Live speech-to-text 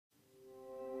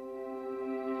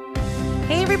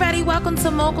everybody, welcome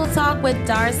to Mogul Talk with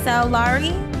Darcel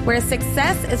Laurie, where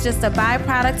success is just a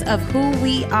byproduct of who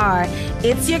we are.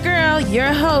 It's your girl,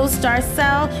 your host,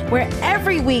 Darcel, where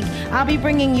every week I'll be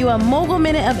bringing you a Mogul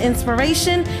Minute of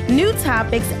inspiration, new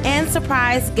topics, and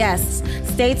surprise guests.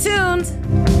 Stay tuned.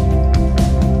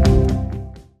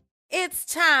 It's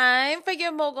time for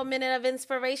your Mogul Minute of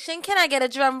inspiration. Can I get a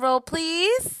drum roll,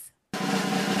 please?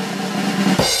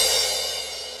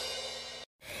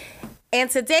 And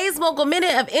today's Mogul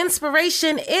Minute of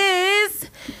inspiration is,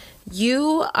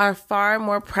 you are far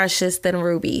more precious than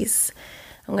rubies.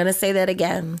 I'm going to say that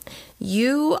again.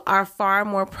 You are far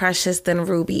more precious than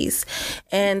rubies.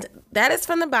 And that is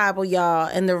from the Bible, y'all.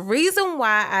 And the reason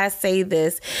why I say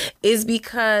this is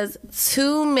because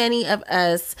too many of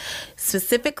us,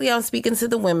 specifically I'm speaking to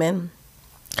the women,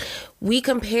 we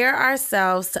compare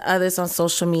ourselves to others on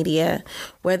social media,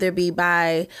 whether it be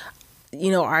by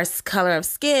our color of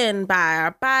skin, by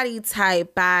our body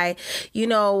type, by,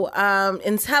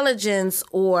 intelligence,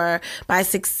 or by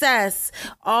success,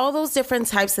 all those different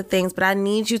types of things. But I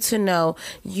need you to know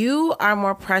you are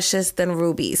more precious than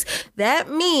rubies. That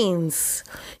means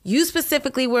you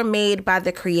specifically were made by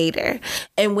the Creator.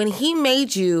 And when He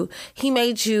made you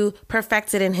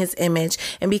perfected in His image.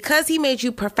 And because He made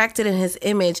you perfected in His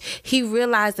image, He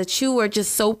realized that you were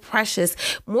just so precious,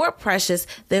 more precious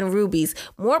than rubies,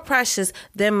 more precious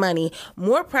than money,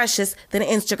 more precious than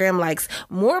Instagram likes,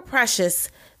 more precious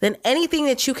than anything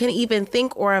that you can even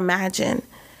think or imagine.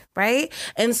 Right?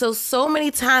 And so many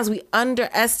times we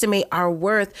underestimate our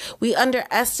worth. We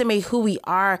underestimate who we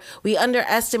are. We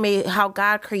underestimate how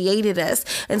God created us.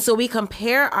 And so we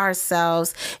compare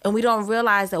ourselves and we don't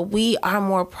realize that we are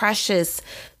more precious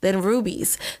than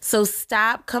rubies. So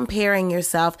stop comparing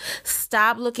yourself.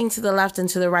 Stop looking to the left and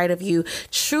to the right of you.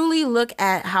 Truly look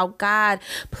at how God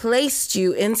placed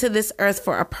you into this earth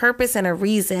for a purpose and a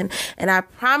reason. And I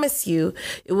promise you,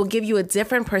 it will give you a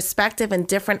different perspective and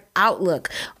different outlook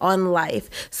on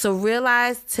life. So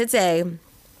realize today,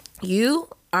 you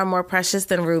are more precious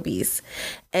than rubies.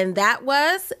 And that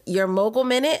was your Mogul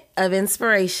Minute of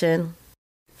Inspiration.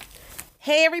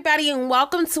 Hey everybody, and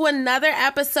welcome to another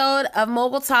episode of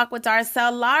Mogul Talk with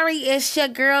Darcel Laurie. It's your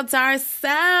girl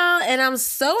Darcel, and I'm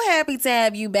so happy to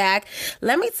have you back.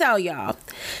 Let me tell y'all,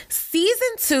 season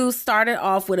 2 started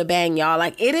off with a bang, y'all.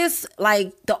 It is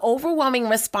the overwhelming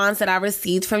response that I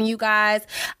received from you guys.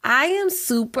 I am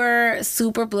super,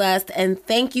 super blessed, and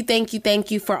thank you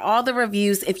for all the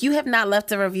reviews. If you have not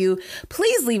left a review,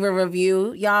 please leave a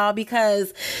review, y'all,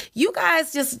 because you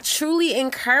guys just truly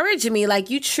encourage me.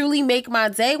 You truly make my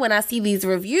day when I see these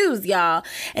reviews, y'all.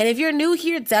 And if you're new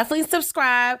here, definitely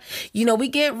subscribe. We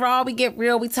get raw, we get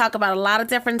real, we talk about a lot of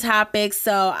different topics.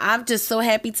 So I'm just so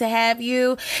happy to have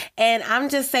you. And I'm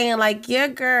just saying, your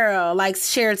girl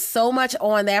shared so much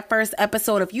on that first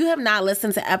episode. If you have not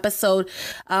listened to episode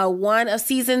 1 of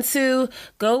season 2,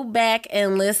 go back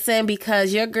and listen,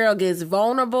 because your girl gets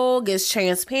vulnerable, gets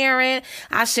transparent.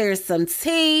 I share some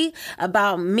tea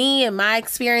about me and my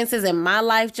experiences and my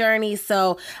life journey.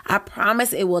 So I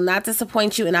promise it will not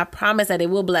disappoint you, and I promise that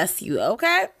it will bless you,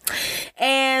 okay?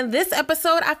 And this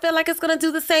episode, I feel like it's going to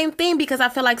do the same thing, because I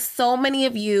feel like so many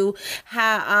of you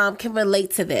can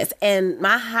relate to this. And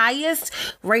my highest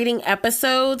rating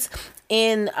episodes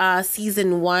in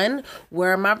season 1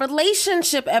 were my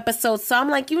relationship episodes. So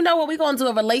I'm like, you know what? We're going to do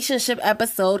a relationship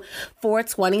episode for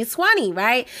 2020,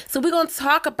 right? So we're going to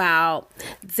talk about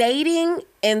dating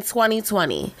in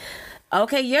 2020.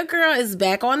 Okay, your girl is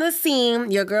back on the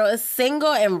scene. Your girl is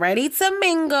single and ready to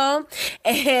mingle.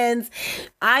 And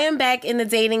I am back in the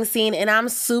dating scene, and I'm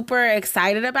super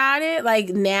excited about it.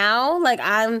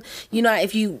 I'm,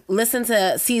 if you listen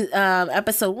to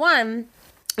episode 1,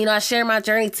 I share my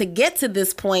journey to get to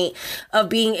this point of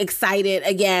being excited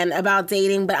again about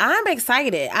dating, but I'm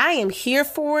excited. I am here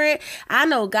for it. I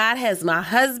know God has my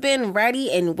husband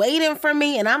ready and waiting for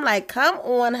me, and I'm like, come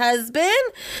on, husband,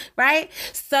 right?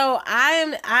 So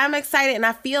I'm excited, and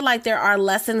I feel like there are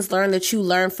lessons learned that you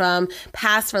learn from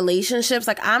past relationships.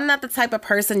 I'm not the type of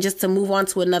person just to move on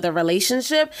to another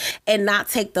relationship and not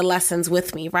take the lessons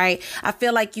with me, right? I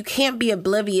feel like you can't be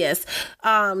oblivious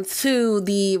to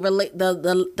the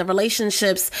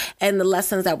relationships and the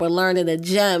lessons that were learned in the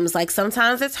gems.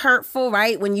 Sometimes it's hurtful,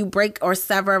 right? When you break or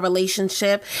sever a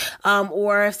relationship,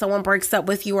 or if someone breaks up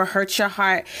with you or hurts your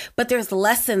heart, but there's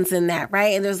lessons in that,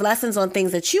 right? And there's lessons on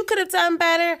things that you could have done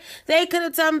better, they could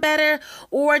have done better,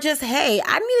 or just, hey,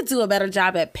 I need to do a better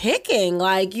job at picking.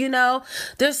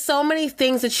 There's so many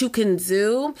things that you can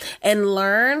do and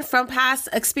learn from past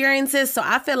experiences. So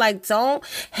I feel like don't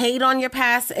hate on your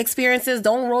past experiences.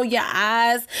 Don't roll your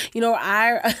eyes. I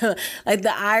like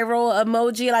the eye roll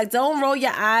emoji. Like, don't roll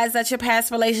your eyes at your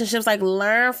past relationships. Like,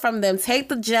 learn from them. Take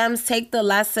the gems, take the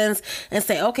lessons, and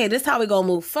say, okay, this is how we gonna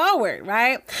move forward,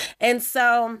 right? And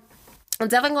so I'm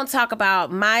definitely going to talk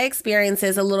about my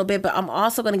experiences a little bit, but I'm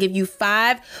also going to give you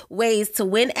 5 ways to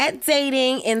win at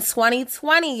dating in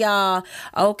 2020, y'all.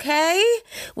 Okay?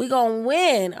 We're going to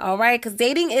win, all right? Because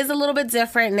dating is a little bit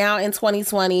different now in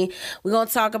 2020. We're going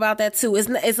to talk about that too.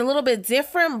 It's a little bit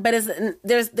different, but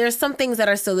there's some things that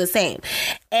are still the same.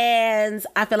 And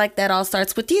I feel like that all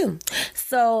starts with you.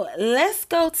 So let's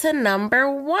go to number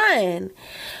 1.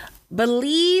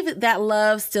 Believe that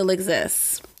love still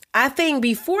exists. I think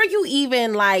before you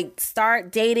even like start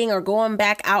dating or going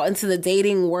back out into the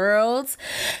dating world,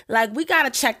 like we got to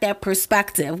check that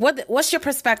perspective. What's your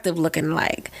perspective looking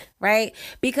like? Right?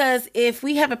 Because if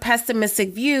we have a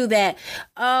pessimistic view that,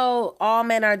 oh, all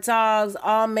men are dogs,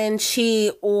 all men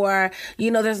cheat, or,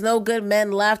 there's no good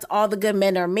men left, all the good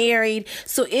men are married.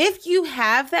 So if you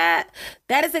have that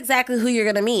is exactly who you're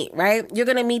going to meet, right? You're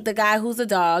going to meet the guy who's a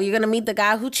dog. You're going to meet the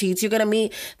guy who cheats. You're going to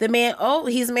meet the man, oh,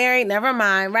 he's married, never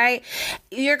mind, right?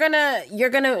 You're going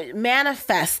to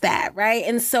manifest that, right?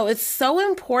 And so it's so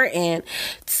important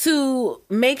to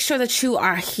make sure that you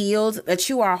are healed, that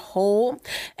you are whole.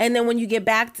 And then when you get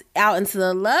back out into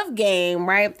the love game,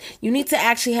 right, you need to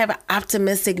actually have an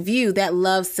optimistic view that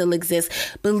love still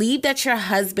exists. Believe that your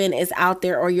husband is out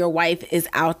there or your wife is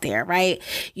out there, right?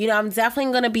 I'm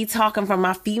definitely going to be talking from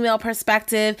my female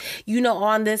perspective,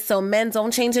 on this. So men,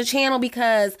 don't change the channel,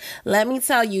 because let me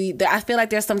tell you, I feel like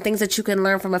there's some things that you can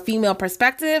learn from a female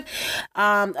perspective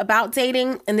about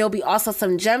dating. And there'll be also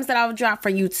some gems that I'll drop for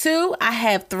you too. I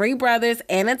have 3 brothers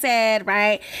and a dad,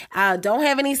 right? I don't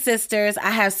have any sisters.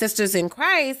 I have sisters in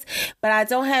Christ, but I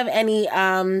don't have any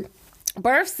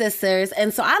birth sisters.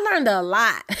 And so I learned a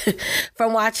lot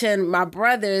from watching my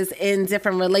brothers in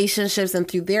different relationships and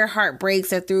through their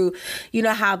heartbreaks or through,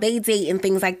 how they date and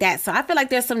things like that. So I feel like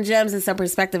there's some gems and some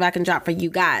perspective I can drop for you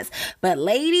guys. But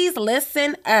ladies,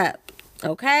 listen up.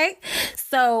 Okay?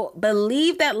 So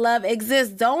believe that love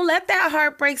exists. Don't let that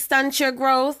heartbreak stunt your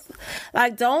growth.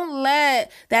 Like, don't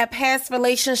let that past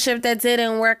relationship that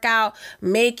didn't work out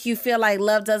make you feel like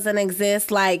love doesn't exist.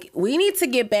 Like, we need to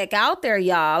get back out there,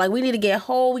 y'all. Like, we need to get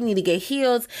whole. We need to get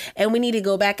healed. And we need to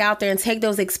go back out there and take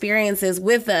those experiences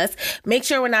with us. Make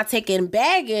sure we're not taking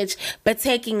baggage, but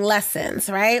taking lessons,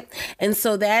 right? And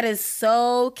so that is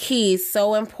so key,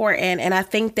 so important. And I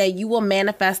think that you will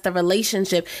manifest the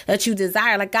relationship that you desire.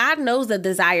 Like, God knows the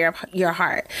desire of your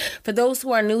heart. For those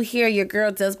who are new here, your girl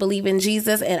does believe in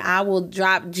Jesus, and I will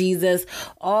drop Jesus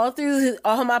all through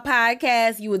all my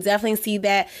podcasts. You will definitely see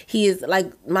that he is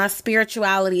like, my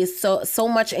spirituality is so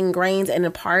much ingrained and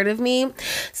a part of me.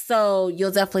 So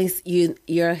you'll definitely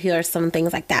you'll hear some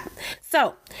things like that.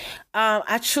 So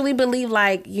I truly believe,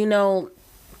 like,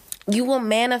 you will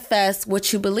manifest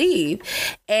what you believe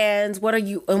and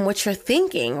what you're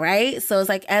thinking, right? So it's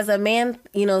like, as a man,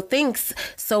 thinks,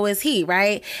 so is he,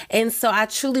 right? And so I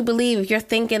truly believe if you're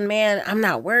thinking, man, I'm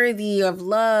not worthy of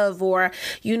love, or,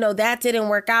 that didn't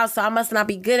work out, so I must not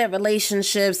be good at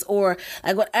relationships, or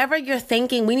like whatever you're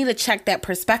thinking, we need to check that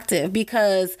perspective,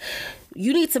 because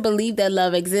you need to believe that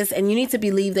love exists, and you need to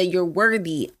believe that you're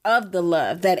worthy of the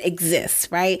love that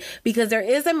exists, right? Because there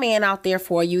is a man out there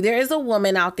for you. There is a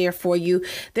woman out there for you.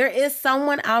 There is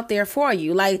someone out there for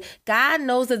you. Like, God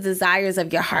knows the desires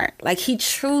of your heart. Like, he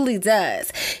truly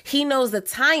does. He knows the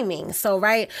timing. So,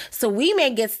 right? So we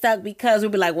may get stuck because we'll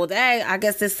be like, well, dang, I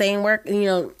guess this ain't work.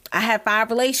 I had 5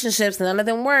 relationships, none of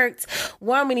them worked.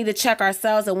 One, we need to check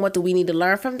ourselves and what do we need to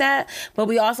learn from that. But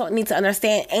we also need to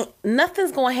understand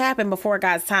nothing's going to happen before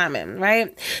God's timing,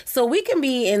 right? So we can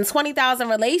be in 20,000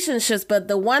 relationships, but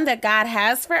the one that God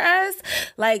has for us,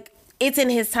 like, it's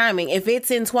in his timing. If it's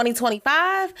in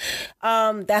 2025,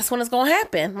 that's when it's going to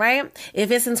happen, right? If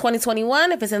it's in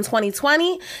 2021, if it's in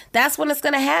 2020, that's when it's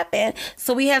going to happen.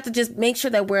 So we have to just make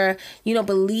sure that we're,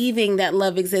 believing that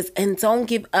love exists, and don't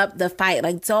give up the fight.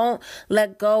 Like, don't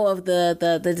let go of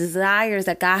the desires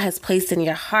that God has placed in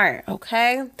your heart,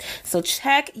 okay? So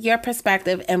check your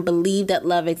perspective and believe that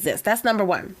love exists. That's number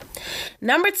 1.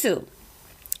 Number 2.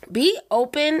 Be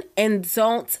open and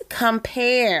don't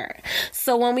compare.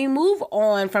 So when we move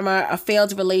on from a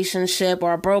failed relationship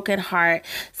or a broken heart,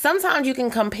 sometimes you can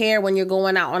compare when you're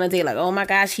going out on a date, like, oh my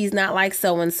gosh, he's not like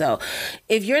so-and-so.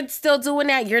 If you're still doing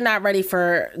that, you're not ready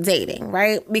for dating,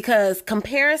 right? Because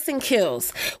comparison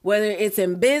kills, whether it's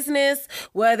in business,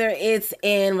 whether it's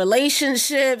in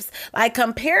relationships, like,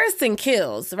 comparison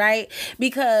kills, right?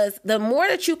 Because the more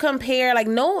that you compare, like,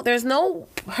 there's no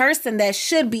person that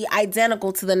should be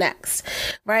identical to the next,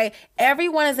 right?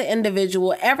 Everyone is an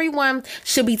individual. Everyone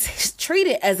should be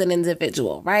treated as an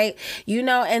individual, right?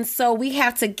 And so we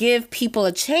have to give people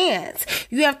a chance.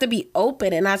 You have to be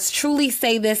open. And I truly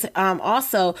say this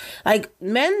also, like,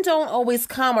 men don't always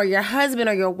come, or your husband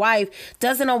or your wife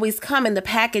doesn't always come in the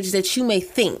package that you may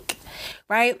think.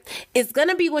 Right? It's going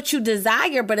to be what you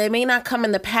desire, but it may not come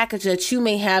in the package that you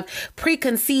may have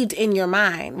preconceived in your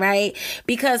mind, right?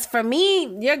 Because for me,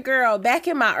 your girl, back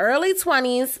in my early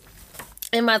 20s,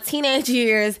 in my teenage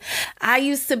years, I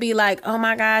used to be like, oh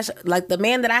my gosh, like the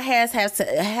man that I has to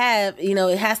have,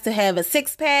 it has to have a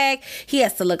 6-pack. He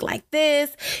has to look like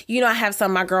this. I have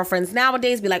some of my girlfriends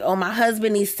nowadays be like, oh, my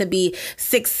husband needs to be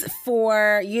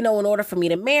 6'4", in order for me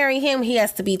to marry him. He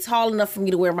has to be tall enough for me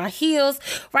to wear my heels,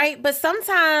 right? But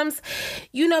sometimes,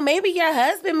 maybe your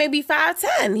husband may be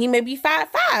 5'10". He may be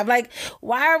 5'5". Like,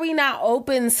 why are we not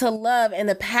open to love in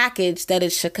the package that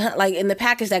it should come, like in the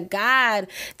package that God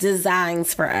designed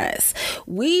for us?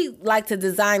 We like to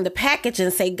design the package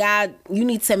and say, God, you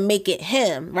need to make it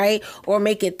him, right? Or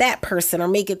make it that person, or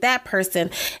make it that person.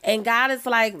 And God is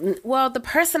like, well, the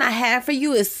person I have for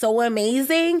you is so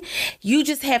amazing. You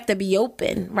just have to be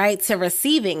open, right, to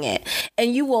receiving it.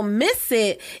 And you will miss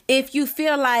it if you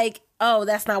feel like, oh,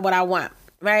 that's not what I want.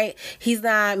 Right? He's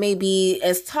not maybe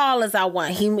as tall as I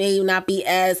want. He may not be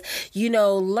as,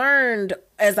 learned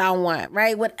as I want,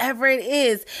 right? Whatever it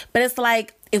is. But it's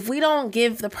like, if we don't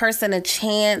give the person a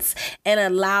chance and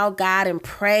allow God and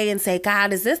pray and say,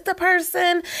 God, is this the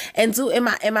person? And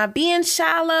am I being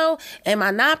shallow? Am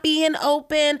I not being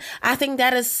open? I think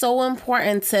that is so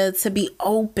important to be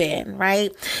open,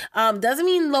 right? Doesn't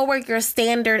mean lower your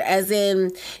standard as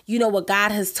in, what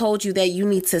God has told you that you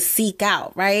need to seek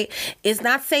out, right? It's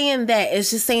not saying that. It's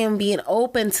just saying being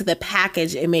open to the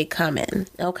package it may come in,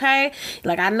 okay?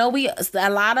 Like, I know a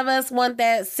lot of us want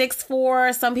that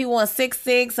 6'4", some people want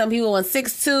 6'6", some people want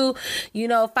 6'2",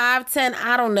 5'10",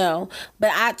 I don't know.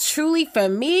 But I truly, for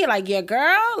me, like your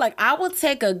girl, like I will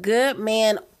take a good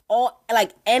man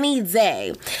like any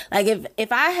day. Like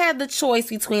if I had the choice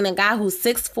between a guy who's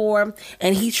 6'4"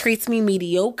 and he treats me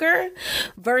mediocre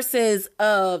versus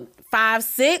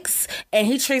 5'6" and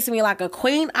he treats me like a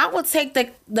queen, I would take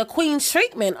the queen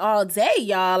treatment all day,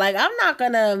 y'all. Like, I'm not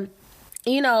gonna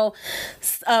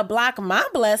block my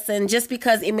blessing just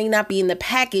because it may not be in the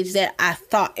package that I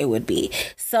thought it would be.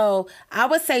 So I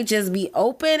would say just be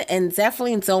open and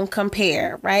definitely don't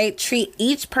compare, right? Treat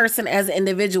each person as an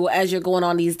individual as you're going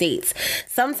on these dates.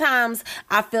 Sometimes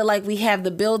I feel like we have the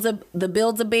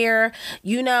Build-A-Bear,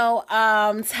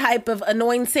 type of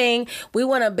anointing. We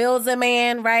want to build a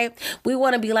man, right? We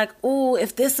want to be like, ooh,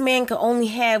 if this man could only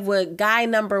have what guy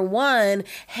number 1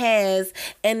 has,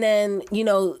 and then,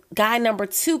 guy number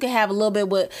 2 can have a little bit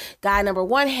what guy number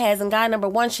 1 has, and guy number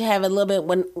 1 should have a little bit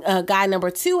when guy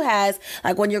number 2 has.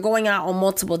 Like, when you're going out on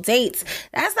multiple dates,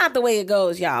 that's not the way it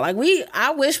goes, y'all. Like,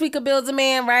 I wish we could build a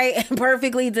man, right, and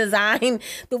perfectly design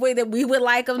the way that we would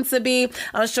like him to be.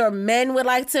 I'm sure men would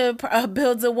like to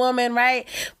build a woman, right?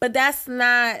 But that's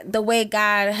not the way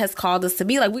God has called us to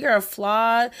be. Like, we are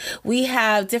flawed. We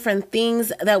have different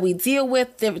things that we deal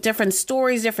with, different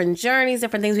stories, different journeys,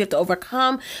 different things we have to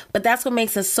overcome. But that's what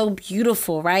makes us so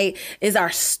beautiful, right? Is our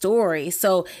story.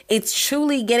 So it's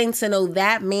truly getting to know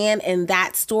that man and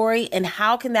that story, and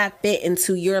how can that fit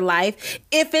into your life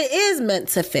if it is meant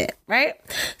to fit, right?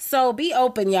 So be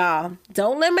open, y'all.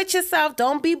 Don't limit yourself.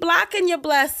 Don't be blocking your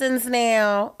blessings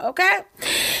now, okay?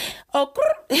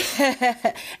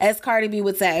 As Cardi B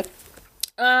would say.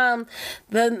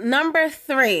 The number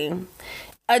 3,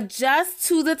 adjust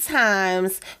to the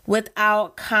times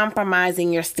without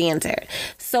compromising your standard.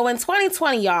 So in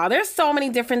 2020, y'all, there's so many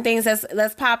different things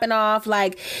that's popping off.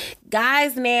 Like,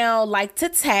 guys now like to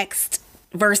text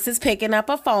versus picking up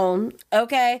a phone,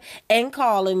 okay, and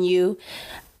calling you.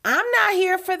 I'm not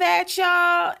here for that,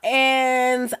 y'all.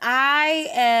 And I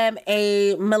am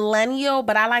a millennial,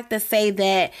 but I like to say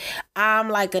that I'm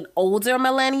like an older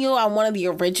millennial. I'm one of the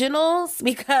originals,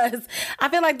 because I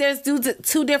feel like there's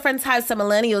two different types of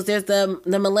millennials. There's the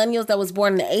millennials that was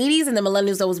born in the 80s and the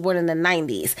millennials that was born in the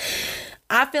 90s.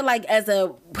 I feel like as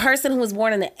a person who was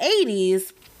born in the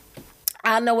 80s,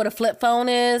 I know what a flip phone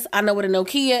is. I know what a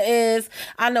Nokia is.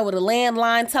 I know what a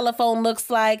landline telephone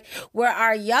looks like. Where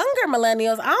our younger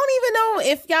millennials, I don't even know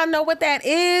if y'all know what that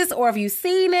is, or if you've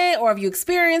seen it, or if you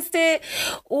experienced it,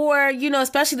 or,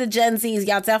 especially the Gen Zs,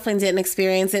 y'all definitely didn't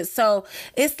experience it. So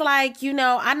it's like,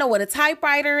 I know what a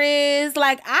typewriter is.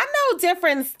 Like, I know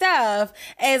different stuff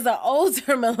as an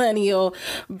older millennial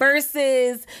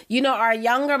versus, our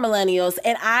younger millennials.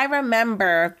 And I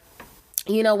remember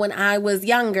when I was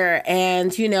younger,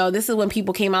 and, this is when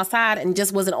people came outside and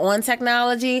just wasn't on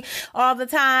technology all the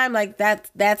time. Like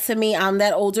that's to me, I'm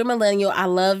that older millennial. I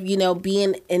love,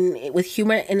 being with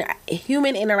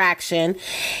human interaction.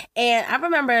 And I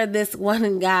remember this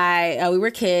one guy, we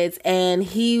were kids, and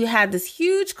he had this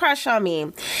huge crush on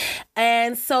me.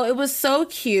 And so it was so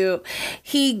cute.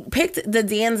 He picked the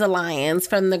dandelions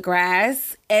from the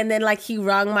grass, and then he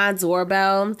rung my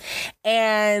doorbell,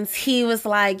 and he was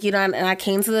like, and I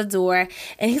came to the door,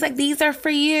 and he's like, "These are for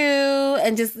you,"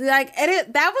 and just that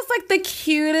was the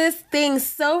cutest thing.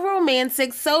 So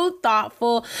romantic, so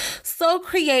thoughtful, so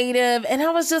creative, and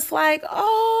I was just like,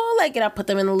 oh, and I put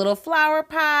them in a little flower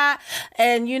pot,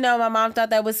 and my mom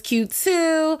thought that was cute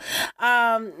too.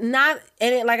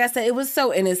 Like I said, it was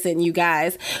so innocent, you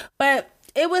guys, but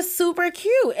it was super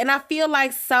cute. And I feel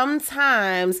like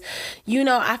sometimes,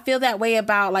 I feel that way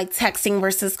about texting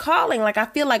versus calling. I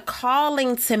feel like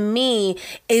calling to me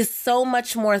is so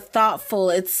much more thoughtful.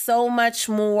 It's so much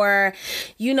more,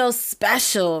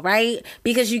 special, right?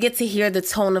 Because you get to hear the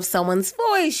tone of someone's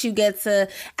voice. You get to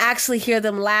actually hear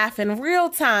them laugh in real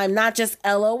time, not just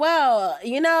LOL,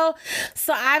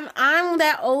 So I'm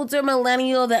that older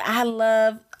millennial that I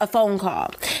love a phone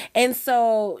call. And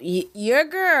so your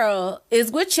girl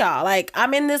is with y'all.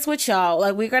 I'm in this with y'all.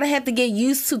 We're going to have to get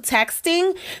used to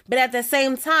texting, but at the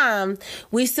same time,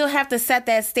 we still have to set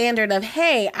that standard of,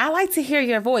 hey, I like to hear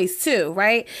your voice too,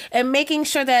 right? And making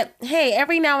sure that, hey,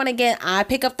 every now and again, I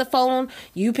pick up the phone,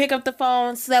 you pick up the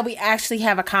phone, so that we actually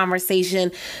have a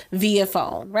conversation via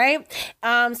phone, right?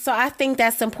 So I think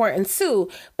that's important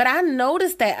too. But I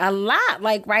noticed that a lot,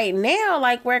 right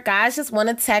now, where guys just want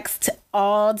to text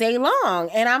all day long.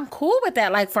 And I'm cool with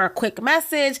that. For a quick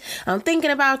message, I'm thinking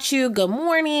about you. Good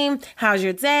morning. How's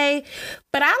your day?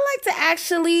 But I like to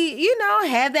actually,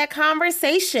 have that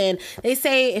conversation. They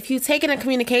say if you've taken a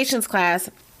communications class,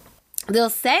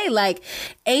 they'll say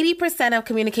 80% of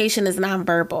communication is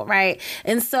nonverbal, right?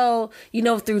 And so,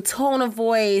 through tone of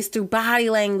voice, through body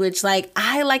language,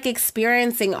 I like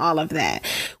experiencing all of that.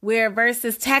 Where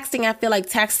versus texting, I feel like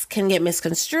text can get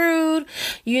misconstrued.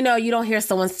 You don't hear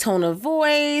someone's tone of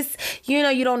voice. You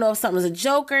don't know if something's a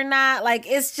joke or not.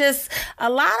 It's just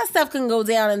a lot of stuff can go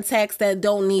down in text that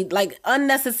don't need,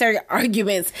 unnecessary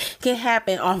arguments can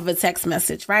happen off of a text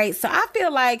message, right? So I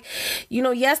feel like,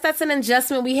 yes, that's an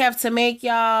adjustment we have to make,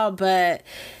 y'all, but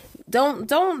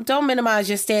don't minimize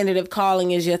your standard if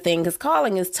calling is your thing, because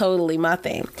calling is totally my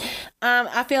thing.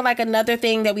 I feel like another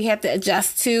thing that we have to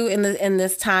adjust to in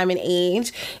this time and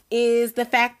age is the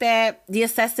fact that the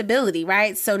accessibility,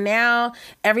 right? So now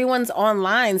everyone's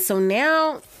online. So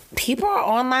now people are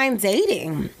online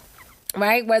dating.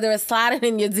 Right? Whether it's sliding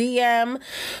in your DM,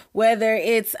 whether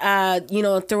it's,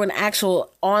 through an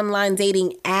actual online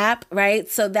dating app, right?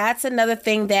 So that's another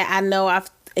thing that I know I've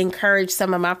encouraged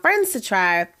some of my friends to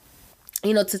try,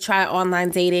 to try online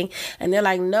dating. And they're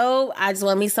like, no, I just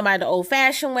want to meet somebody the old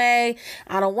fashioned way.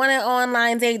 I don't want an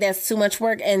online date. That's too much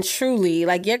work. And truly,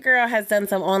 your girl has done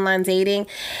some online dating.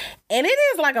 And it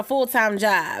is a full-time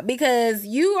job, because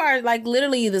you are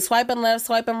literally either swiping left,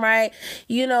 swiping right,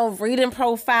 reading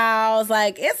profiles.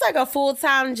 It's a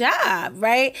full-time job,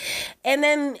 right? And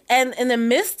then, and in the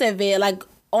midst of it,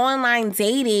 online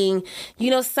dating,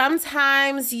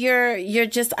 sometimes you're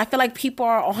just, I feel like people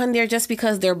are on there just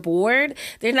because they're bored.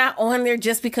 They're not on there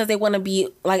just because they want to be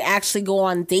actually go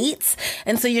on dates.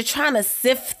 And so you're trying to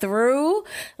sift through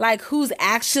who's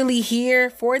actually here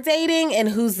for dating and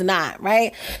who's not,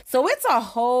 right? So it's a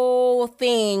whole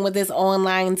thing with this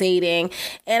online dating.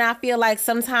 And I feel like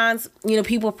sometimes,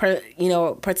 people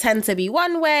pretend to be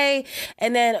one way,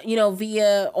 and then,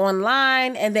 via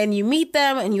online, and then you meet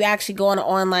them and you actually go on an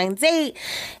online date,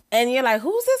 and you're like,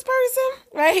 who's this person?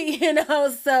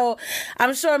 Right? So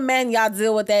I'm sure men, y'all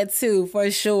deal with that too,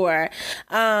 for sure.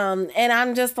 And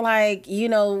I'm just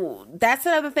that's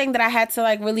another thing that I had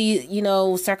to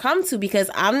really, succumb to, because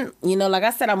I'm, like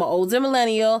I said, I'm an older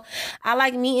millennial. I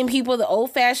like meeting people the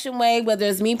old fashioned way, whether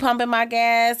it's me pumping my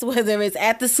gas, whether it's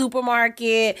at the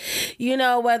supermarket,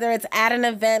 whether it's at an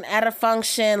event, at a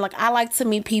function. I like to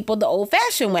meet people the old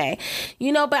fashioned way,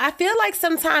 but I feel like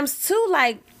sometimes too,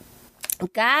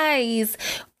 guys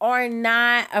are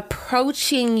not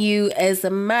approaching you as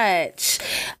much,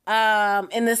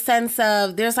 in the sense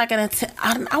of there's I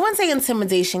wouldn't say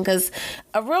intimidation, because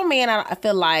a real man, I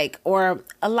feel like, or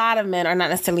a lot of men are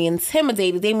not necessarily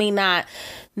intimidated. They may not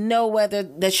know whether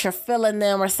that you're feeling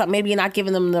them or something. Maybe you're not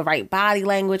giving them the right body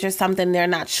language or something. They're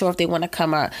not sure if they want to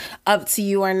come up to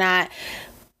you or not.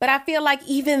 But I feel like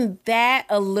even that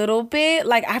a little bit,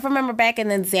 I remember back in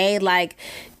the day,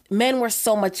 men were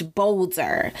so much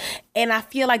bolder. And I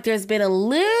feel like there's been a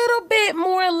little bit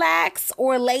more lax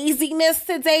or laziness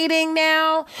to dating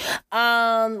now,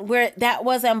 where that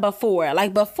wasn't before.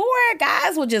 Like before,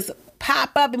 guys would just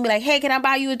pop up and be like, hey, can I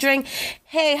buy you a drink?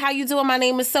 Hey, how you doing? My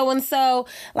name is so-and-so.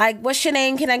 Like, what's your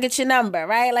name? Can I get your number?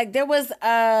 Right? Like there was,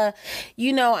 and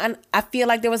I feel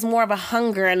like there was more of a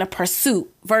hunger and a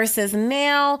pursuit versus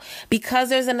now, because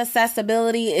there's an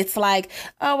accessibility. It's like,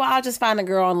 oh, well, I'll just find a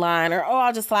girl online, or, oh,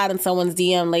 I'll just slide in someone's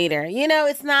DM later.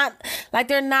 It's not like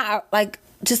they're not like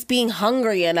just being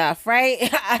hungry enough, right?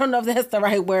 I don't know if that's the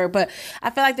right word, but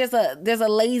I feel like there's a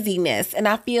laziness. And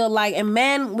I feel like, and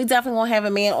men, we definitely won't have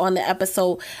a man on the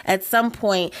episode at some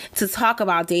point to talk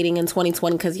about dating in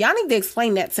 2020, because y'all need to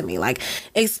explain that to me. Like,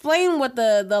 explain what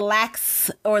the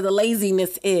lax or the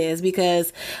laziness is,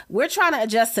 because we're trying to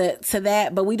adjust to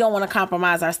that, but we don't want to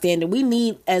compromise our standard. We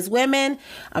need, as women,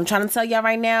 I'm trying to tell y'all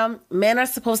right now, men are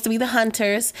supposed to be the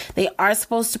hunters. They are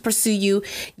supposed to pursue you.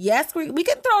 Yes, we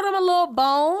can throw them a little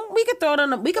bone. We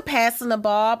could pass them the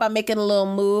ball by making a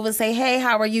little move and say, hey,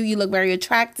 how are you? You look very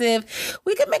attractive.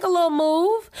 We could make a little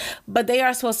move, but they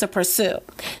are supposed to pursue.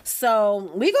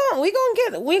 So we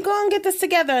gonna get this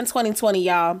together in 2020,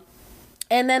 y'all.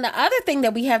 And then the other thing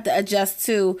that we have to adjust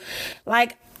to,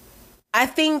 like, I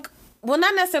think, well,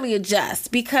 not necessarily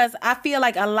adjust, because I feel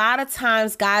like a lot of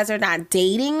times guys are not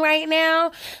dating right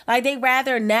now. Like, they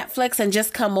rather Netflix and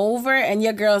just come over, and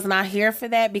your girl's not here for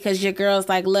that, because your girl's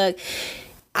like, look,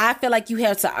 I feel like you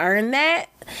have to earn that.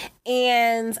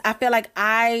 And I feel like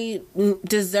I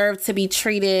deserve to be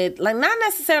treated, like, not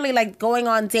necessarily like going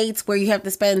on dates where you have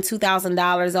to spend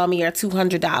 $2,000 on me or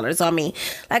 $200 on me.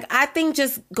 Like, I think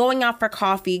just going out for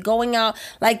coffee, going out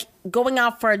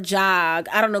for a jog,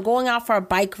 I don't know, going out for a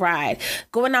bike ride,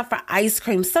 going out for ice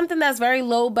cream, something that's very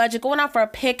low budget, going out for a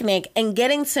picnic, and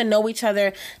getting to know each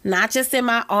other, not just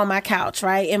on my couch,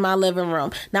 right? In my living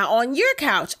room. Now on your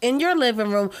couch, in your living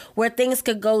room, where things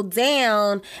could go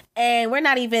down and we're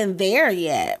not even there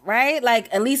yet, right?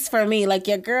 Like, at least for me, like,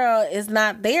 your girl is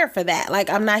not there for that. Like,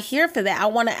 I'm not here for that. I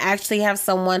want to actually have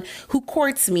someone who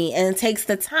courts me and takes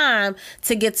the time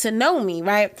to get to know me,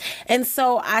 right? And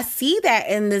so I see that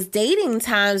in this dating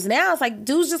times now. It's like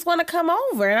dudes just want to come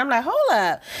over, and I'm like, hold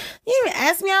up, you even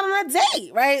asked me out on a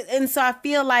date, right? And so I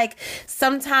feel like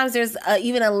sometimes there's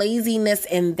even a laziness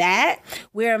in that,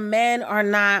 where men are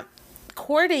not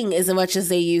courting as much as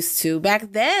they used to.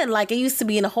 Back then, like, it used to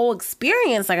be in a whole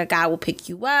experience. Like, a guy will pick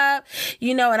you up,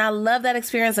 and I love that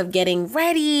experience of getting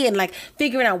ready and like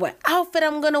figuring out what outfit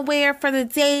I'm gonna wear for the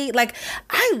date. Like,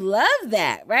 I love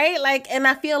that, right? Like, and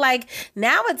I feel like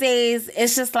nowadays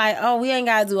it's just like, oh, we ain't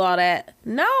gotta do all that.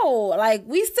 No, like,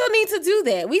 we still need to do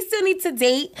that. We still need to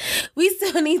date. We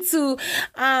still need to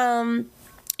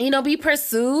be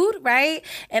pursued, right?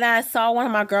 And I saw one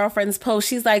of my girlfriends post.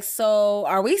 She's like, so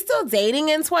are we still dating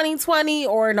in 2020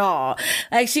 or not?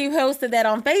 Like, she posted that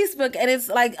on Facebook, and it's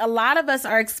like a lot of us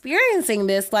are experiencing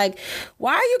this. Like,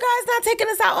 why are you guys not taking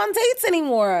us out on dates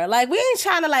anymore? Like, we ain't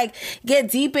trying to like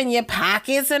get deep in your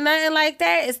pockets or nothing like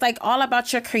that. It's like all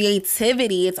about your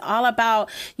creativity. It's all about,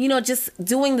 just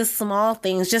doing the small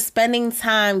things, just spending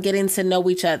time getting to know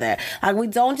each other. Like, we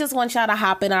don't just want y'all to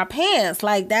hop in our pants.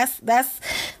 Like, that's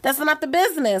not the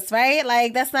business, right?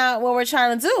 Like, that's not what we're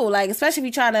trying to do. Like, especially if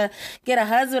you're trying to get a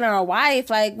husband or a wife,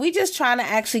 like, we just trying to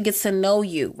actually get to know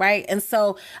you, right? And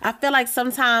so I feel like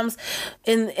sometimes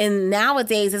in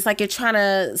nowadays, it's like you're trying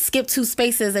to skip 2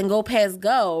 spaces and go past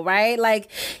go, right? Like,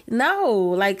 no,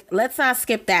 like, let's not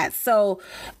skip that. So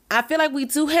I feel like we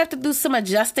do have to do some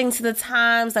adjusting to the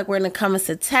times, like when it comes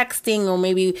to texting, or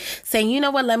maybe saying, you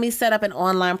know what, let me set up an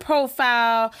online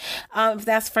profile, if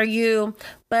that's for you.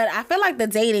 But I feel like the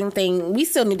dating thing, we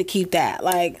still need to keep that.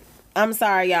 Like, I'm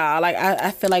sorry, y'all. Like,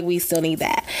 I feel like we still need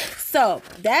that. So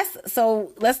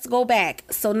let's go back.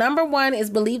 So number 1 is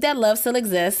believe that love still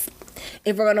exists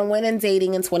if we're going to win in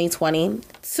dating in 2020.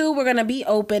 2, we're going to be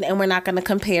open and we're not going to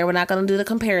compare. We're not going to do the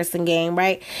comparison game,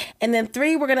 right? And then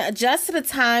 3, we're going to adjust to the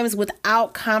times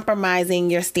without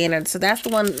compromising your standards. So that's the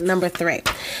one, number 3.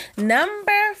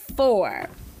 Number 4.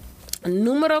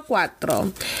 Número 4.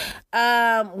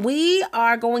 We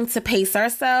are going to pace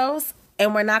ourselves.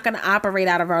 And we're not going to operate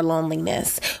out of our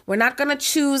loneliness. We're not going to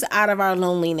choose out of our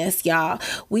loneliness, y'all.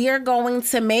 We are going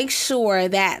to make sure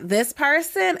that this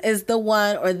person is the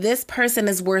one, or this person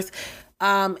is worth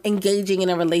engaging in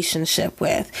a relationship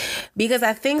with. Because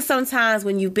I think sometimes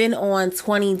when you've been on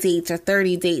 20 dates or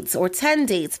 30 dates or 10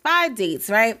 dates, 5 dates,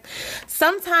 right?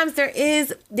 Sometimes there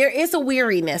is a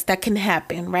weariness that can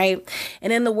happen, right?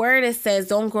 And in the word it says,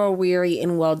 don't grow weary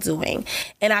in well doing.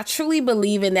 And I truly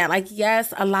believe in that. Like,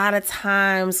 yes, a lot of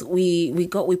times we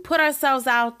put ourselves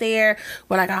out there.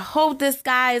 We're like, I hope this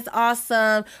guy is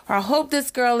awesome, or I hope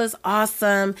this girl is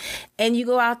awesome. And you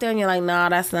go out there and you're like, no,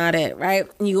 that's not it, right?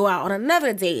 And you go out on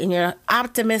another date and you're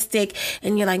optimistic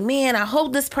and you're like, man, I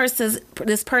hope this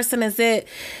person is it.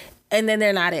 And then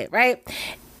they're not it, right?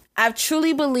 I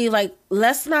truly believe, like,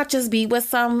 let's not just be with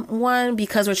someone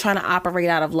because we're trying to operate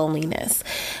out of loneliness.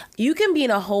 You can be in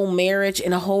a whole marriage,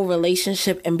 in a whole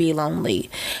relationship, and be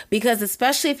lonely. Because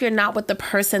especially if you're not with the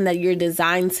person that you're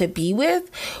designed to be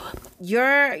with,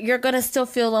 you're going to still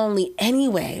feel lonely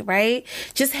anyway, right?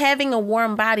 Just having a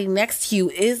warm body next to you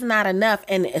is not enough.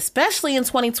 And especially in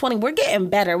 2020, we're getting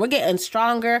better. We're getting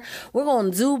stronger. We're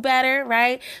going to do better,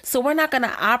 right? So we're not going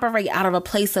to operate out of a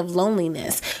place of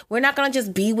loneliness. We're not going to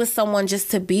just be with someone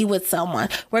just to be with someone.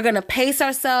 We're going to pace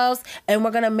ourselves, and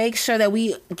we're going to make sure that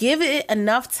we give it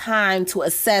enough time to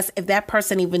assess if that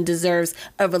person even deserves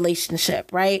a relationship,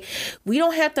 right? We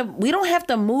don't have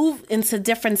to move into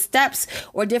different steps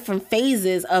or different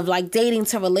phases of like dating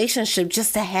to relationship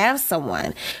just to have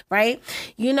someone, right?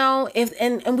 You know,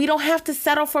 and we don't have to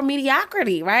settle for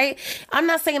mediocrity, right? I'm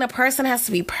not saying a person has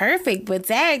to be perfect, but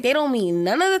dang, they don't mean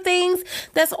none of the things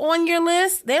that's on your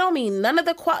list. They don't mean none of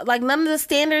the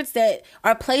standards that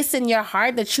are placed in your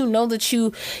heart that you know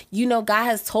God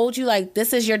has told you, like,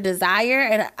 this is your desire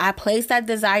and I place that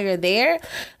desire there.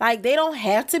 Like, they don't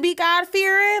have to be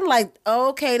God-fearing. Like,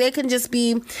 okay, they can just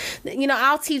be,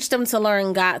 I'll teach them to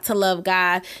learn God, to love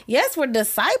God. Yes, we're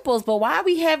disciples, but why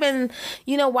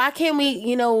can't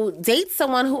we, date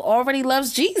someone who already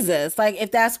loves Jesus? Like,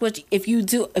 if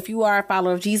you are a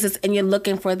follower of Jesus and you're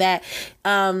looking for that,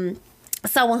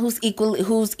 someone who's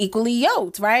equally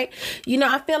yoked, right?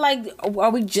 I feel like, are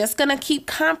we just gonna keep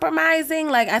compromising?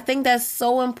 Like, I think that's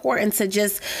so important to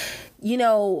just,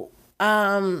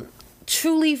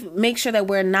 truly make sure that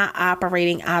we're not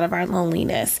operating out of our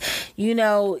loneliness.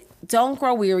 Don't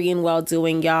grow weary in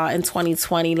well-doing, y'all, in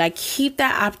 2020. Like, keep the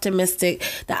optimism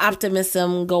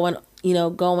going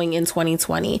in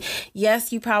 2020.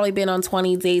 Yes, you've probably been on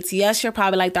 20 dates. Yes, you're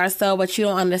probably like Darcel, but you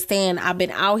don't understand. I've been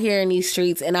out here in these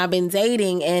streets and I've been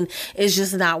dating and it's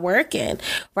just not working,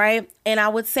 right? And I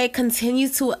would say continue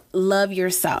to love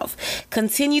yourself.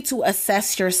 Continue to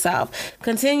assess yourself.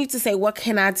 Continue to say, what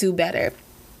can I do better?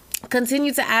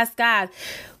 Continue to ask God,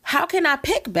 how can I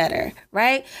pick better,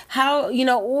 right?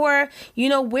 Where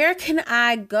can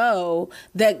I go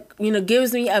that,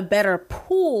 gives me a better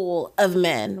pool of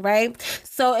men, right?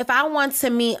 So if I want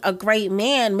to meet a great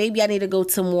man, maybe I need to go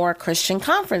to more Christian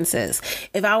conferences.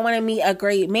 If I want to meet a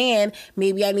great man,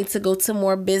 maybe I need to go to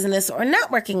more business or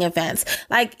networking events.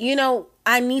 Like,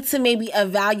 I need to maybe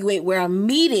evaluate where I'm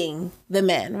meeting the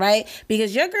men, right?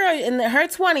 Because your girl in her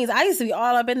 20s, I used to be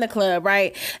all up in the club,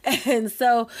 right? And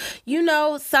so,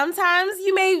 sometimes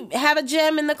you may have a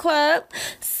gem in the club.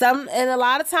 And a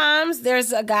lot of times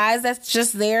there's a guys that's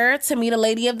just there to meet a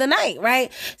lady of the night,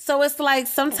 right? So it's like,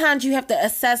 sometimes you have to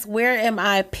assess, where am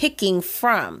I picking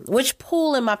from? Which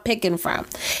pool am I picking from?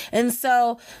 And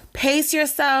so pace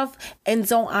yourself and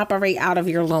don't operate out of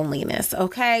your loneliness,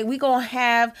 okay? We're going to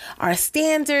have our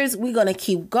standards. We're going to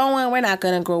keep going. We're not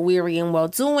going to grow weary in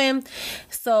well-doing.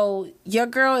 So your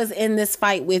girl is in this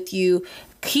fight with you.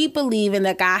 Keep believing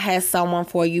that God has someone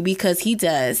for you, because he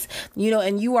does,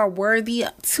 and you are worthy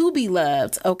to be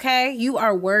loved, okay? You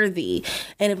are worthy.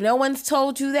 And if no one's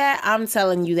told you that, I'm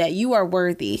telling you that you are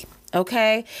worthy,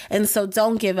 okay? And so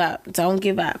don't give up. Don't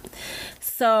give up.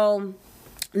 So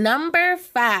number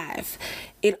 5,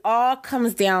 it all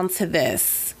comes down to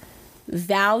this: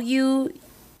 value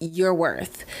your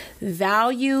worth.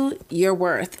 Value your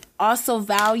worth. Also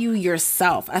value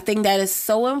yourself. I think that is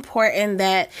so important,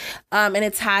 that, and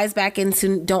it ties back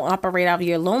into don't operate out of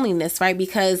your loneliness, right?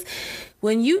 Because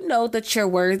when you know that you're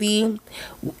worthy,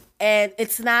 and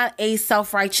it's not a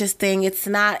self-righteous thing, it's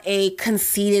not a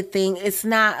conceited thing, it's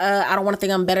not I don't want to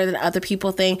think I'm better than other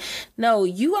people thing. No,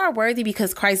 you are worthy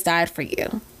because Christ died for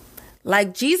you.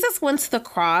 Like, Jesus went to the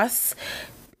cross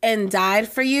and died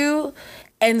for you.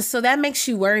 And so that makes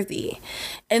you worthy.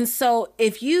 And so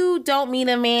if you don't meet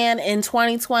a man in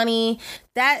 2020,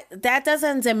 that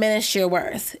doesn't diminish your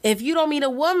worth. If you don't meet a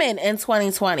woman in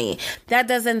 2020, that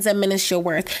doesn't diminish your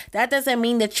worth. That doesn't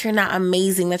mean that you're not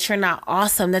amazing, that you're not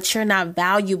awesome, that you're not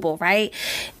valuable, right?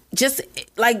 Just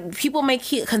like, people may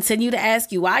continue to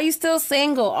ask you, why are you still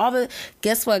single?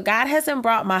 Guess what? God hasn't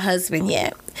brought my husband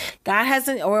yet. God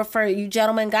hasn't, or for you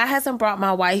gentlemen, God hasn't brought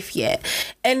my wife yet.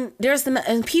 And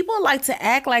and people like to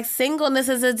act like singleness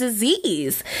is a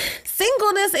disease.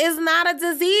 Singleness is not a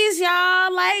disease,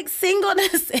 y'all. Like,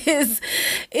 singleness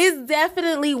is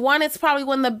definitely one. It's probably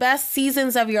one of the best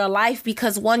seasons of your life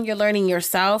because one, you're learning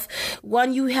yourself.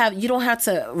 One, you don't have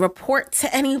to report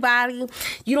to anybody.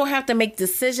 You don't have to make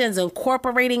decisions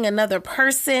incorporating another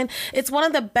person. It's one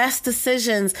of the best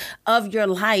decisions of your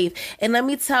life. And let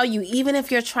me tell you, even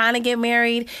if you're trying to get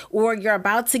married or you're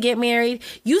about to get married,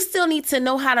 you still need to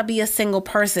know how to be a single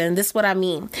person. This is what I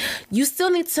mean. You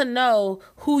still need to know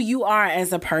who you are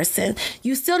as a person.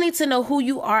 You still need to know who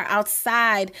you are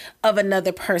outside of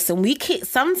another person.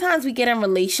 Sometimes we get in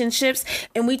relationships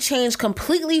and we change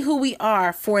completely who we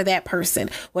are for that person,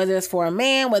 whether it's for a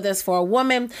man, whether it's for a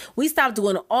woman. We stop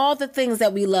doing all the things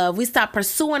that we love. We stop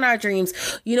pursuing our dreams.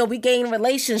 We gain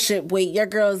relationship weight. Your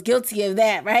girl is guilty of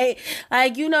that, right?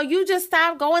 Like, you just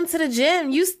stop going to the gym.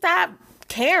 You stop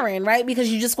caring, right? Because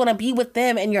you just want to be with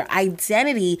them and your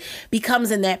identity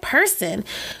becomes in that person.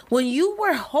 When you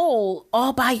were whole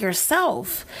all by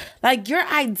yourself, like, your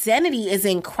identity is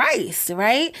in Christ,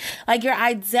 right? Like, your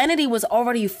identity was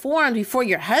already formed before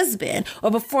your husband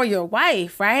or before your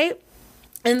wife, right?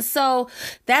 And so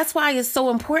that's why it's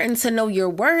so important to know your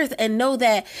worth and know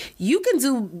that you can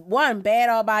do one, bad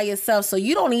all by yourself. So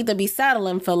you don't need to be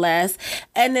settling for less.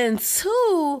 And then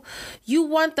two, you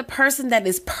want the person that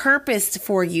is purposed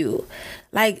for you.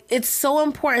 Like, it's so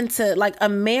important to, like, a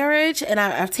marriage. And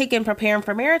I've taken preparing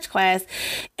for marriage class,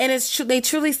 and it's true. They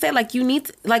truly say, like, you need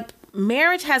to, like,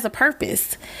 marriage has a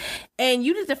purpose. And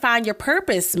you need to find your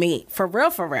purpose mate, for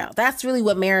real, for real. That's really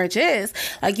what marriage is.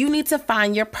 Like, you need to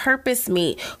find your purpose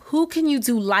mate. Who can you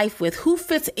do life with? Who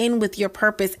fits in with your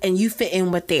purpose and you fit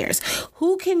in with theirs?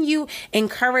 Who can you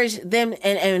encourage them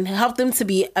and help them to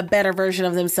be a better version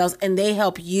of themselves, and they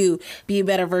help you be a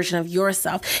better version of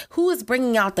yourself? Who is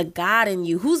bringing out the God in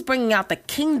you? Who's bringing out the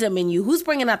kingdom in you? Who's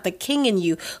bringing out the king in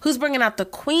you? Who's bringing out the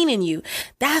queen in you?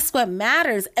 That's what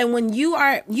matters. And when you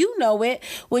know it,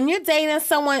 when you're dating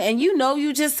someone and you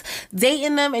just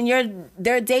dating them and you're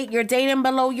dating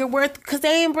below your worth because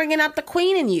they ain't bringing out the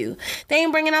queen in you. They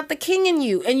ain't bringing out the king in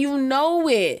you. And you know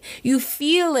it. You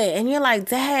feel it. And you're like,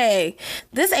 dang,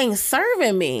 this ain't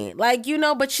serving me. Like,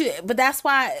 but that's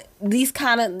why these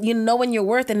kind of, knowing your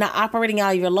worth and not operating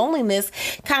out of your loneliness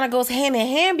kind of goes hand in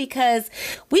hand, because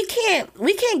we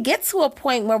can't get to a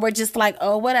point where we're just like,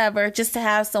 oh, whatever, just to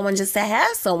have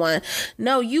someone.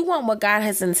 No, you want what God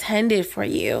has intended for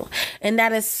you. And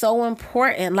that is so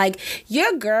important. Like,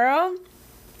 your girl,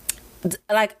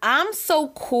 like, I'm so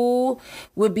cool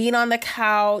with being on the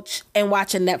couch and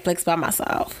watching Netflix by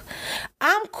myself.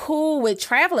 I'm cool with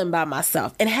traveling by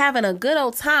myself and having a good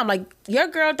old time. Like, your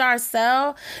girl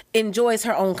Darcel enjoys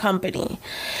her own company.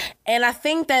 And I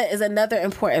think that is another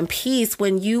important piece.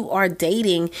 When you are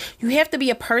dating, you have to be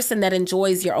a person that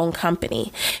enjoys your own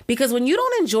company. Because when you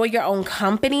don't enjoy your own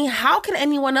company, how can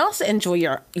anyone else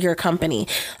enjoy your company?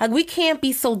 Like, we can't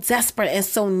be so desperate and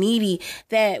so needy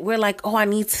that we're like, oh, I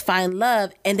need to find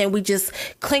love. And then we just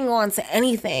cling on to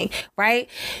anything, right?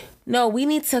 No, we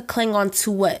need to cling on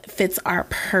to what fits our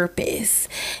purpose.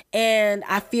 And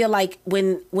I feel like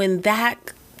when that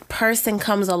person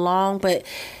comes along, but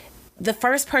the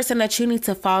first person that you need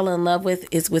to fall in love with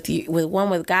is with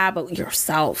God, but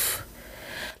yourself.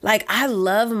 Like, I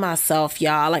love myself,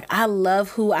 y'all. Like, I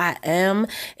love who I am.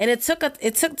 And it took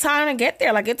time to get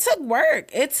there. Like, it took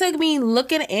work. It took me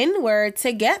looking inward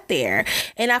to get there.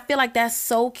 And I feel like that's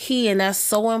so key and that's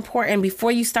so important.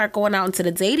 Before you start going out into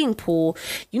the dating pool,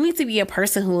 you need to be a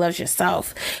person who loves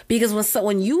yourself. Because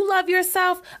when you love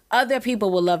yourself, other people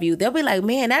will love you. They'll be like,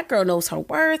 man, that girl knows her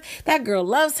worth. That girl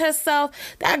loves herself.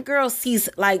 That girl sees,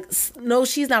 like, no,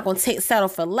 she's not going to settle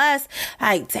for less.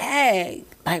 Like, dang.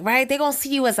 Like, right? They're going to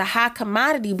see you as a high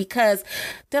commodity, because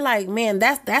they're like, man,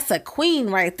 that's a queen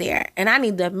right there, and I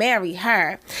need to marry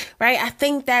her, right? I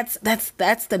think that's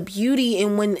the beauty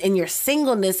in your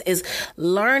singleness, is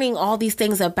learning all these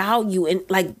things about you, and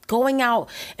like going out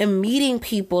and meeting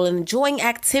people and enjoying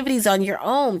activities on your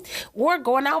own, or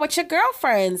going out with your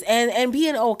girlfriends and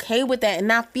being okay with that and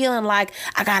not feeling like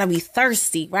I gotta be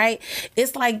thirsty, right?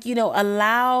 It's like,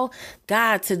 allow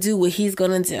God to do what he's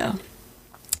gonna do.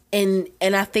 And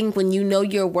I think when you know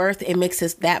your worth, it makes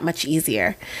it that much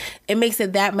easier. It makes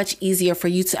it that much easier for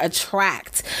you to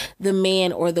attract the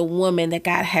man or the woman that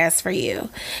God has for you.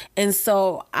 And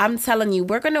so I'm telling you,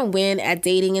 we're going to win at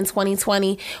dating in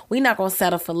 2020. We're not going to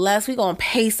settle for less. We're going to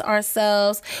pace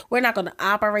ourselves. We're not going to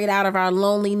operate out of our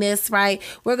loneliness, right?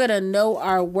 We're going to know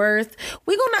our worth.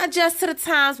 We're going to adjust to the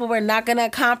times, but we're not going to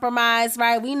compromise,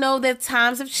 right? We know that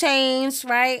times have changed,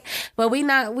 right? But we're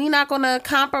not going to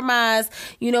compromise,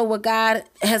 what God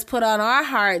has put on our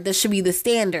heart. That should be the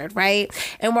standard, right?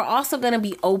 And we're also going to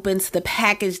be open to the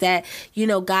package that,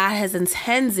 God has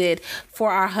intended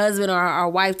for our husband or our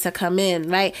wife to come in,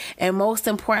 right? And most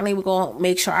importantly, we're going to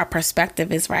make sure our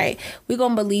perspective is right. We're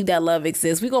going to believe that love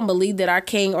exists. We're going to believe that our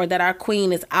king or that our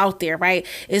queen is out there, right?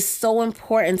 It's so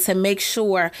important to make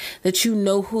sure that you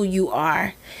know who you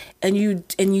are. And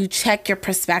you check your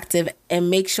perspective and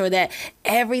make sure that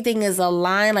everything is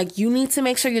aligned. Like, you need to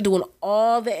make sure you're doing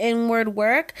all the inward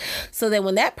work so that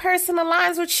when that person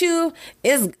aligns with you,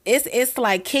 it's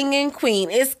like king and queen.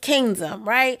 It's kingdom,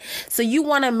 right? So you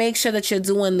want to make sure that you're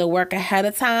doing the work ahead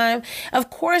of time.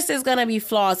 Of course, there's going to be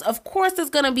flaws. Of course,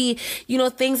 there's going to be,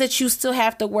 things that you still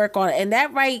have to work on. And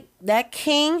that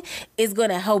king is going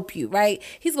to help you, right?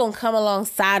 He's going to come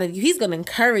alongside of you. He's going to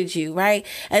encourage you, right?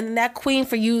 And that queen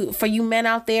for you men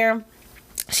out there,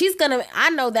 I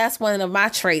know that's one of my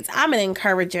traits. I'm an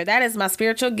encourager. That is my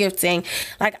spiritual gifting.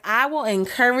 Like, I will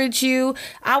encourage you.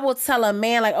 I will tell a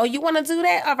man, like, oh, you want to do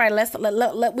that? All right,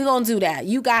 we're going to do that.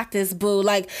 You got this, boo.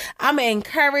 Like, I'm going to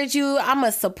encourage you. I'm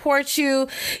going to support you.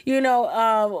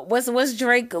 What's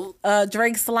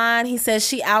Drake's line? He says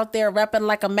she out there repping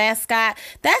like a mascot.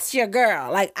 That's your girl.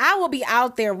 Like, I will be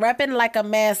out there repping like a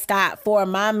mascot for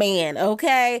my man.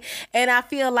 Okay. And I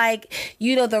feel like,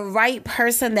 the right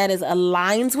person that is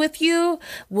aligned with you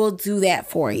will do that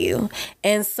for you.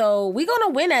 And so we're going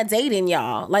to win at dating,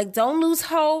 y'all. Like, don't lose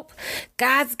hope.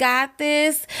 God's got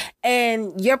this.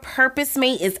 And your purpose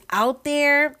mate is out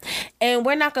there. And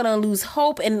we're not going to lose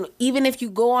hope. And even if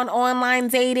you go on online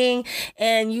dating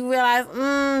and you realize,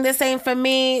 this ain't for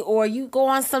me, or you go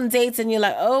on some dates and you're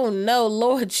like, oh no,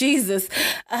 Lord Jesus,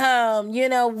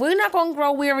 we're not going to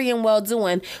grow weary in well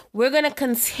doing. We're going to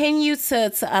continue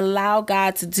to allow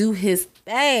God to do his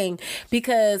thing,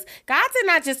 because God did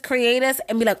not just create us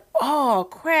and be like, oh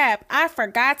crap, I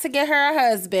forgot to get her a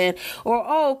husband, or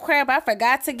oh crap, I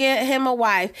forgot to get him a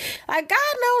wife. Like,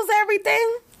 God knows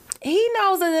everything. He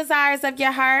knows the desires of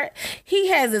your heart. He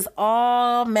has this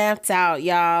all mapped out,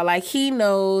 y'all. Like, he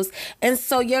knows. And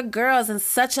so your girl's in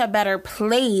such a better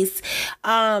place,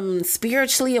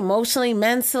 spiritually, emotionally,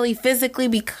 mentally, physically,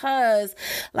 because,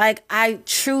 like, I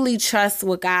truly trust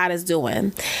what God is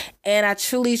doing. And I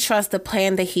truly trust the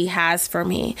plan that he has for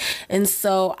me. And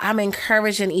so I'm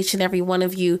encouraging each and every one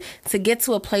of you to get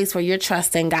to a place where you're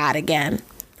trusting God again.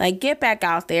 Like, get back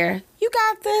out there. You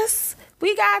got this.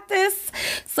 We got this.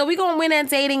 So we're going to win at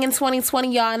dating in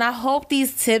 2020, y'all. And I hope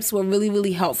these tips were really,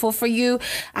 really helpful for you.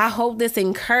 I hope this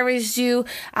encouraged you.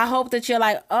 I hope that you're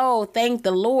like, oh, thank the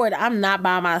Lord, I'm not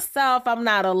by myself. I'm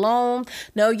not alone.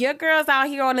 No, your girl's out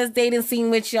here on this dating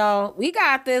scene with y'all. We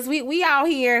got this. We out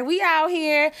here. We out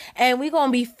here. And we're going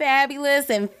to be fabulous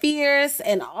and fierce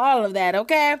and all of that,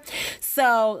 okay?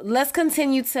 So let's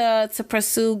continue to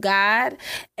pursue God.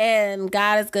 And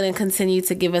God is going to continue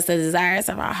to give us the desires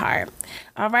of our heart.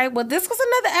 All right. Well, this was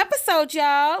another episode,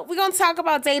 y'all. We're going to talk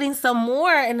about dating some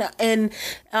more in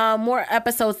more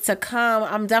episodes to come.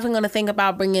 I'm definitely going to think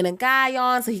about bringing a guy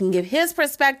on so he can give his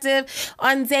perspective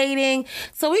on dating.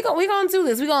 So we're going to do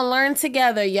this. We're going to learn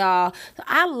together, y'all.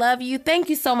 I love you. Thank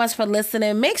you so much for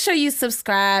listening. Make sure you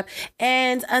subscribe.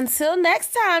 And until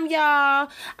next time, y'all,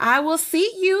 I will see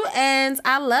you, and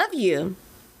I love you.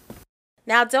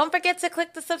 Now, don't forget to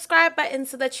click the subscribe button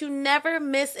so that you never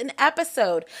miss an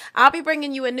episode. I'll be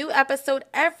bringing you a new episode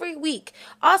every week.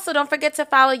 Also, don't forget to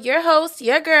follow your host,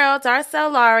 your girl,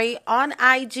 Darcel Laurie, on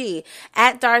IG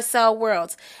at Darcel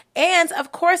World. And,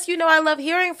 of course, I love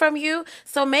hearing from you.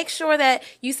 So make sure that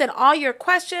you send all your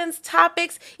questions,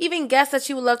 topics, even guests that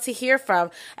you would love to hear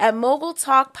from at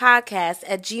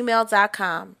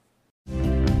mogultalkpodcast@gmail.com.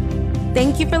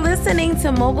 Thank you for listening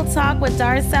to Mogul Talk with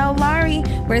Darcel Laurie,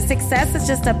 where success is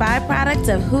just a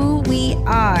byproduct of who we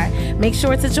are. Make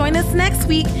sure to join us next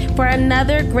week for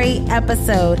another great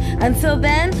episode. Until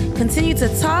then, continue to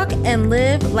talk and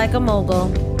live like a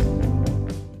mogul.